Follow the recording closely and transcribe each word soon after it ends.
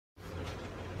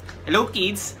Hello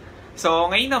kids! So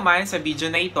ngayon naman sa video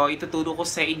na ito, ituturo ko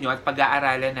sa inyo at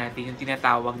pag-aaralan natin yung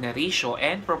tinatawag na ratio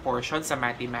and proportion sa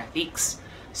mathematics.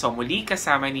 So muli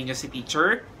kasama ninyo si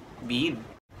Teacher Bid.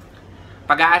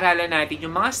 Pag-aaralan natin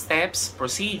yung mga steps,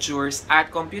 procedures,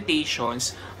 at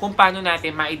computations kung paano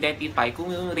natin ma-identify kung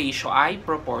yung ratio ay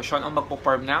proportion o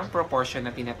magpo-form ng proportion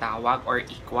na tinatawag or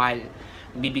equal.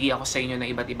 Bibigyan ako sa inyo ng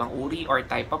iba't ibang uri or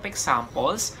type of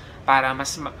examples para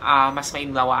mas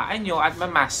mainlawaan nyo at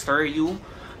ma-master yung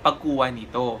pagkuha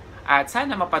nito. At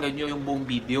sana mapanood nyo yung buong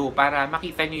video para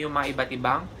makita nyo yung mga iba't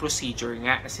ibang procedure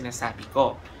nga na sinasabi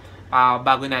ko.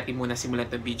 Bago natin muna simulan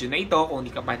itong video na ito, kung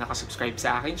hindi ka pa nakasubscribe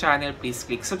sa aking channel, please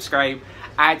click subscribe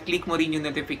at click mo rin yung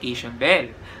notification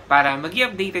bell para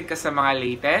mag-i-updated ka sa mga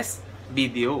latest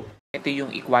video. Ito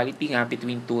yung equality nga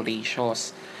between two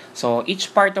ratios. So,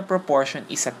 each part of proportion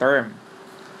is a term.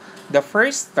 The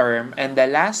first term and the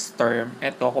last term,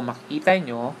 ito kung makikita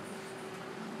nyo,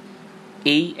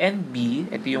 A and B,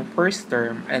 ito yung first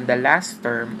term, and the last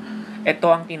term, ito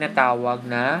ang tinatawag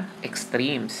na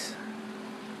extremes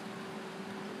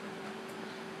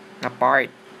na part.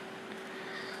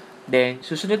 Then,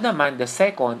 susunod naman, the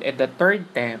second and the third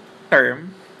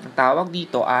term, ang tawag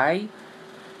dito ay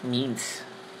means.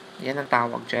 Yan ang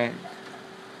tawag dyan.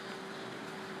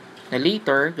 Na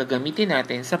later, gagamitin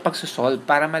natin sa pagsusolve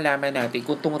para malaman natin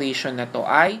kung itong ratio na to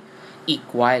ay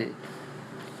equal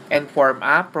and form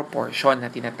a proportion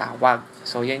na tinatawag.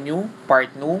 So, yan yung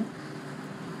part ng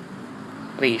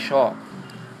ratio.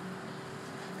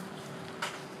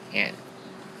 Yan.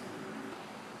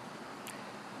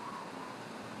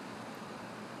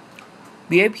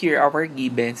 We have here our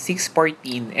given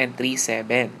 614 and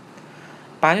 37.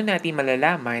 Paano natin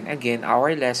malalaman? Again,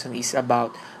 our lesson is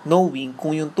about knowing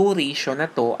kung yung two ratio na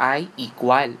to ay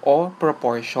equal o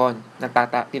proportion na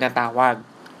tinatawag.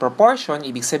 Proportion,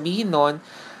 ibig sabihin nun,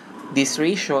 this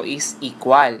ratio is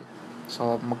equal.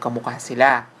 So, magkamukha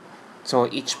sila. So,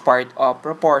 each part of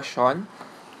proportion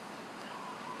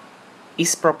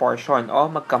is proportion o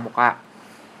magkamukha.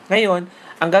 Ngayon,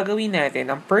 ang gagawin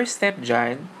natin, ang first step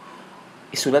dyan,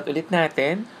 isulat ulit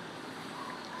natin,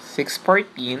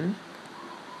 614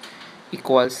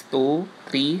 equals to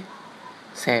 3,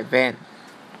 7.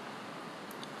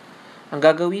 Ang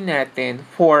gagawin natin,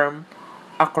 form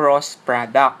a cross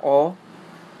product o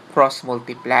cross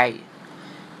multiply.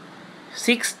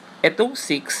 6, itong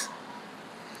 6,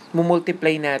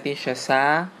 mumultiply natin siya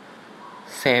sa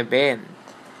 7.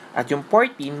 At yung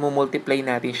 14, mumultiply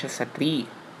natin siya sa 3.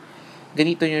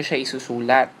 Ganito nyo siya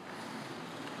isusulat.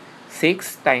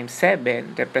 6 times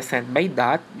 7 represent by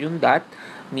dot, yung dot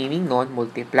meaning non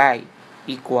multiply,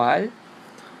 equal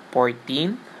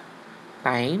 14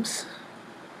 times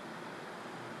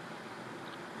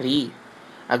 3.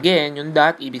 Again, yung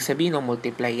dot, ibig sabihin ng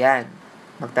multiply yan.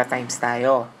 Magta-times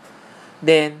tayo.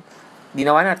 Then,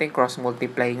 ginawa natin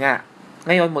cross-multiply nga.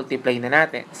 Ngayon, multiply na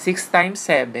natin. 6 times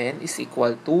 7 is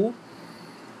equal to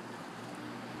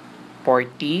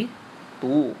 42.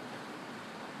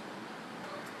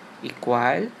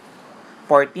 Equal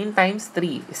 14 times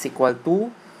 3 is equal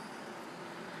to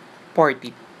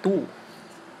 42.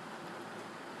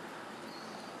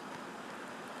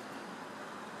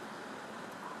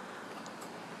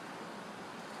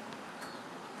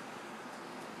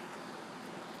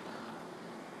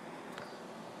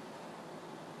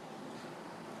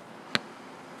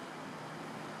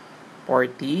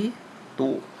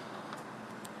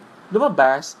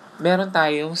 Lumabas, meron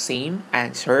tayong same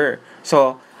answer.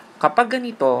 So, kapag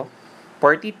ganito,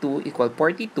 42 equal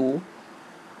 42,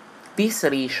 this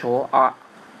ratio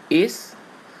is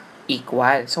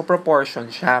equal. So,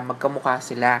 proportion siya. Magkamukha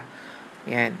sila.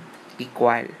 Yan.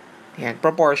 Equal. Yan.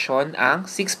 Proportion ang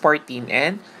 614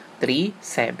 and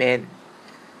 37.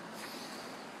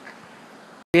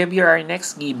 We have here our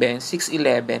next given,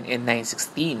 611 and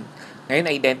 916. Ngayon,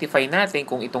 identify natin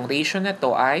kung itong ratio na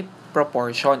to ay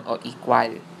proportion o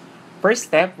equal.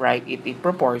 First step, write it in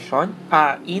proportion.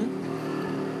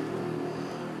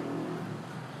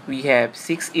 We have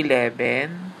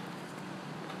 611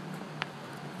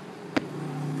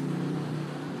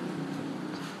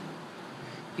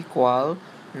 equal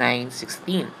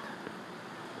 916.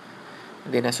 And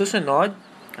then, nasusunod,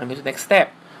 ano yung next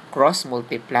step? Cross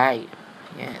multiply.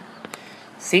 Yan.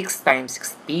 6 times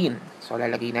 16. So,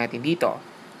 lalagay natin dito.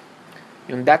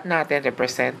 Yung dot natin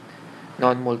represent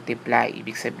non-multiply.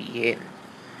 Ibig sabihin,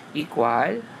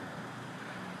 equal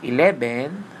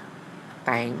 11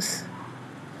 times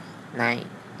 9.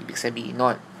 Ibig sabihin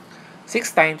nun,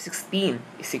 6 times 16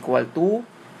 is equal to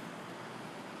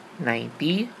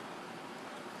 90.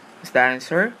 Is the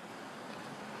answer?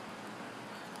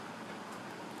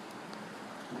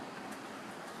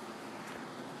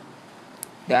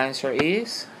 The answer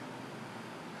is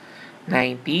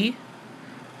 96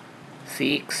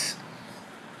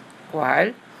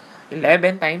 equal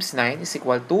 11 times 9 is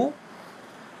equal to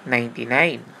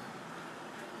 99.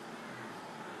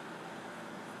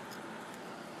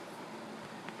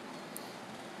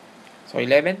 So,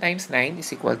 11 times 9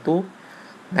 is equal to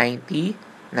 99.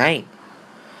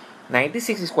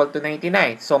 96 is equal to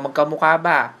 99. So, magkamukha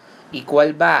ba?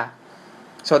 Equal ba?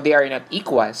 So, they are not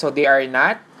equal. So, they are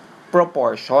not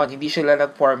proportion. Hindi sila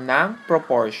nag-form ng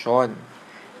proportion.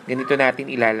 Ganito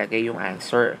natin ilalagay yung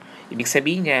answer. Ibig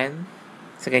sabihin yan,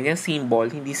 sa ganyang symbol,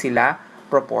 hindi sila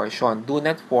proportion.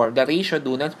 The ratio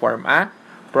do not form a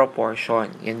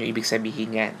proportion. Yan yung ibig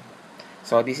sabihin yan.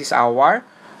 So, this is our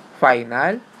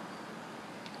final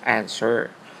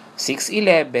answer.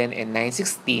 611 and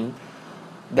 916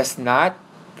 does not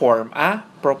form a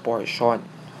proportion.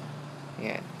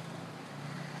 Yan.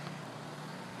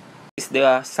 Is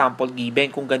the sample given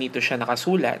kung ganito siya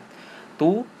nakasulat.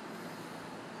 2/3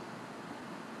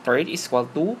 is equal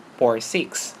to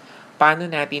 4/6. Paano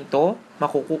natin to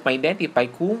ma-identify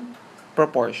kung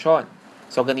proportion?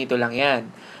 So, ganito lang yan.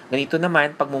 Ganito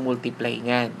naman pag multiply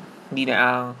yan. Hindi na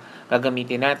ang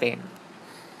gagamitin natin.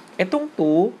 Itong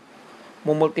 2,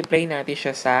 multiply natin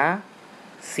siya sa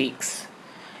 6.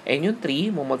 And yung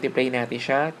 3, multiply natin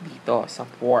siya dito sa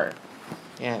 4.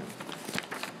 Yan.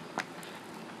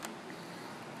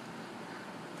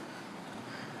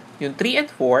 Yung 3 and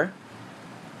 4,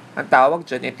 ang tawag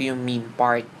dyan, ito yung mean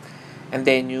part. And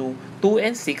then yung 2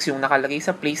 and 6, yung nakalagay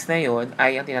sa place na yon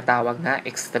ay ang tinatawag na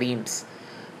extremes.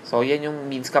 So, yan yung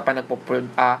means kapag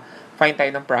find tayo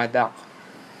ng product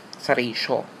sa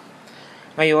ratio.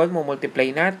 Ngayon, multiply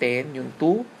natin yung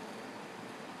 2.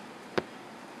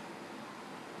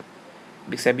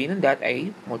 Ibig sabihin ng that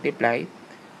ay multiply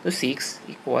to 6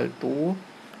 equal to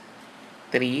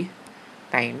 3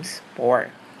 times 4.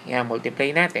 Yan,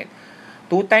 multiply natin.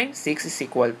 2 times 6 is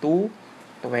equal to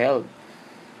 12.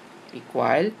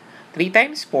 Equal. 3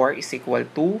 times 4 is equal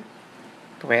to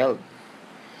 12.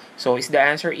 So, is the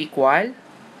answer equal?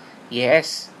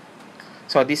 Yes.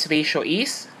 So, this ratio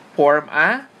is form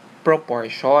a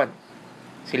proportion.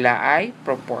 Sila ay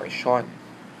proportion.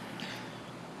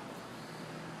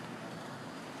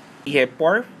 We have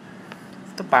 4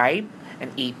 to 5 and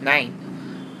 8, 9.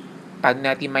 Paano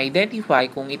natin ma-identify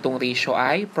kung itong ratio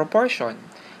ay proportion?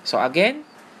 So, again,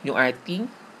 yung ating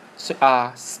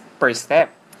first step.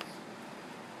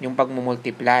 Yung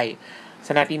pag-multiply.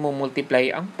 Sa natin multiply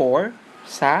ang 4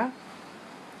 sa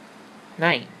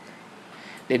 9.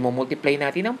 Then, multiply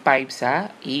natin ang 5 sa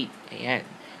 8. Ayan.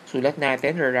 Sulat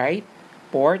natin, right?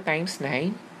 4 times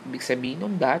 9. Ibig sabihin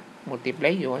ng that, multiply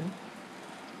yon.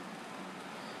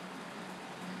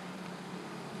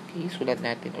 Okay, sulat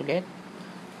natin ulit.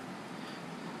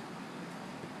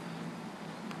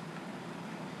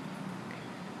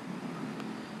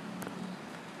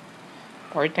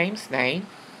 Four times 9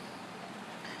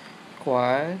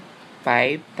 equal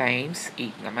 5 times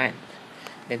 8 naman.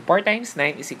 Then 4 times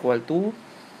 9 is equal to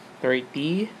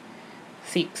 36.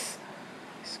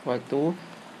 Is equal to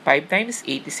 5 times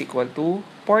 8 is equal to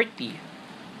 40.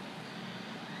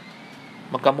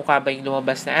 Magkamukha ba yung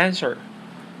lumabas na answer?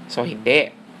 So,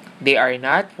 hindi. They are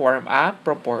not form a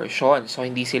proportion. So,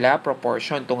 hindi sila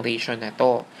proportion tong ratio na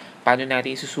to. Paano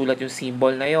natin susulat yung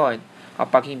symbol na yon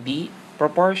kapag hindi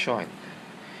proportion?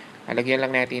 Lalagyan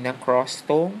lang natin ng cross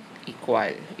tong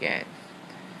equal. Yan.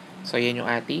 So, yan yung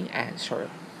ating answer.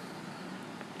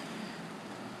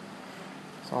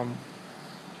 So,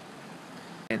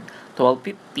 12,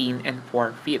 15, and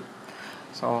 4/5.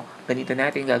 So, ganito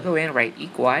natin gagawin. Write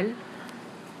equal.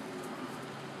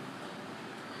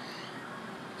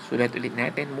 Sulat ulit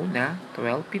natin muna.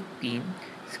 12, 15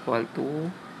 is equal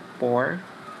to 4,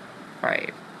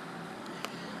 5.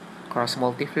 Cross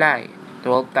multiply.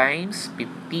 12 times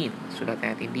 15. Sulat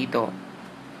natin dito.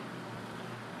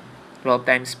 12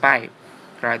 times 5.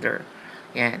 Rather.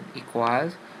 Yan.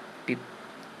 Equals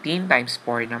 15 times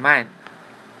 4 naman.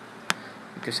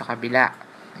 Dito sa kabila.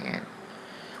 Ayan.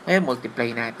 Ngayon,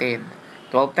 multiply natin.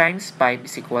 12 times 5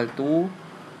 is equal to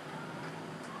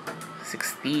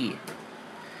 60.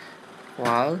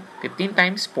 Equal, 15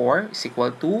 times 4 is equal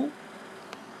to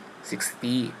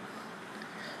 60.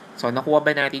 So, nakuha ba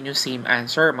natin yung same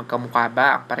answer? Magkamukha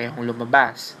ba ang parehong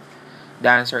lumabas? The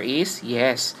answer is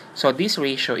yes. So, this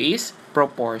ratio is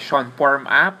proportion. Form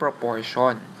a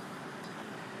proportion.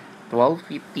 12,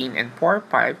 15, and 4,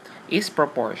 5 is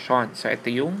proportion. So, ito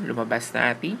yung lumabas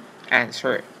na ating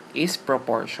answer. Is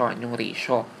proportion, yung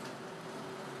ratio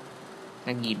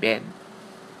na given.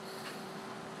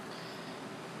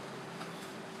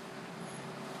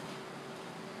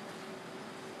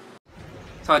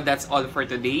 So, So that's all for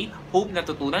today. Hope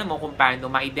natutunan mo kung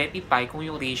paano ma-identify kung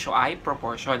yung ratio ay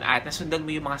proportion at nasundan mo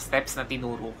yung mga steps na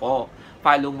tinuro ko.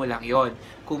 Follow mo lang yon.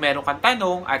 Kung meron kang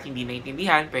tanong at hindi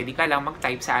naintindihan, pwede ka lang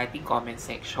mag-type sa ating comment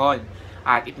section.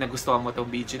 At if nagustuhan mo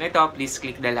tong video na ito, please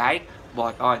click the like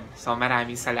button. So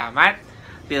maraming salamat.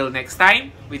 Till next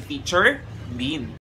time with Teacher Bean.